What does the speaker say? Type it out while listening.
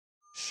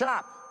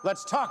Shop.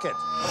 Let's talk it.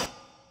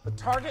 The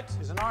target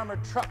is an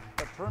armored truck,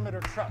 the perimeter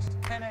trust.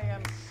 10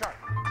 a.m. sharp.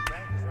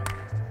 Bank is right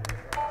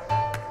next to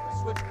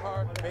the switch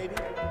car, baby.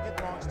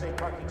 Hit long stay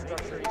parking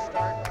structure.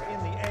 Start in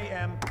the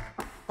a.m.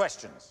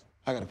 Questions.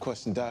 I got a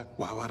question, Doc.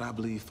 Why'd I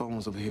believe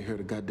phones over here heard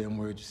the goddamn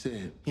word you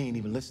said? He ain't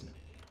even listening.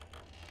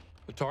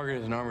 The target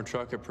is an armored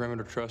truck at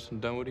Perimeter Trust in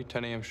Dunwoody,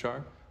 10 a.m.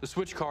 sharp. The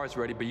switch car is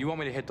ready, but you want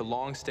me to hit the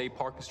long stay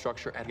parking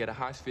structure and get a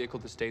heist vehicle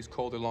that stays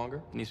colder longer?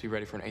 It needs to be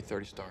ready for an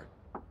 8:30 start.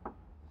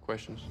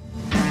 Questions?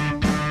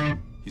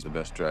 He's the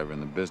best driver in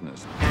the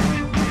business.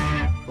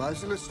 Why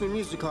is he listening to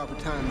music all the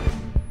time?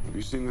 Have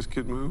you seen this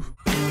kid move?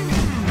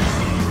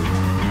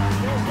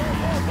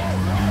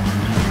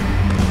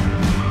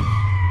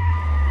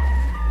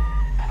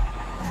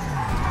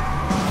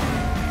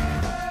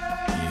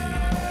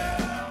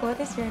 What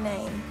is your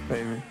name?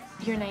 Baby.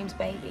 Your name's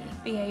Baby.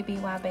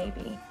 B-A-B-Y,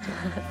 baby.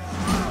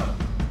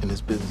 In this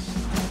business,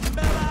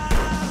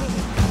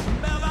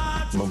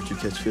 the moment you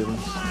catch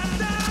feelings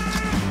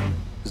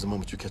is the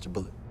moment you catch a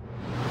bullet.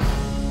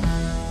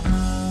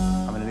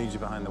 I'm gonna need you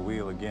behind the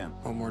wheel again.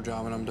 One more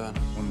job and I'm done.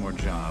 One more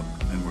job,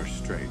 and we're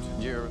straight.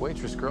 Your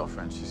waitress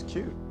girlfriend, she's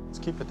cute. Let's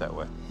keep it that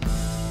way.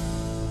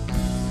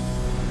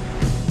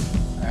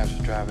 I have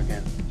to drive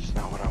again. It's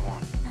not what I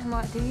want. And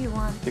what do you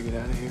want? To get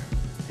out of here.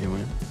 You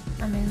win.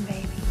 I'm in,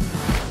 baby.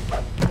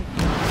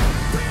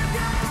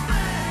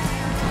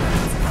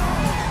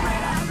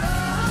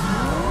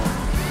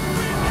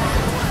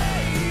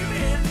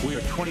 We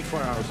are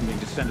 24 hours from being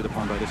descended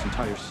upon by this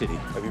entire city.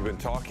 Have you been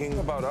talking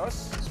about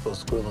us? You're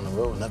supposed to squeal on the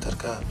road, not to the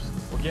cops.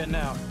 We're getting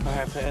out. I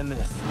have to end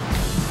this.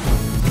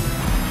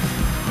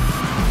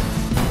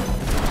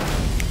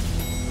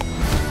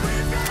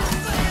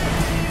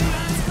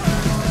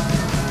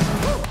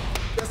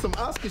 That's some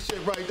Oscar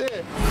shit right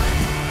there.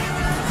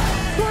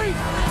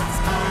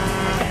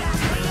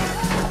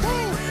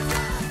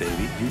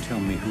 Baby, you tell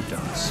me who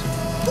does.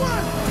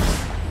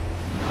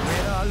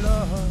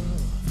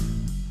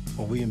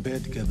 Well, we in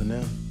bed together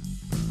now.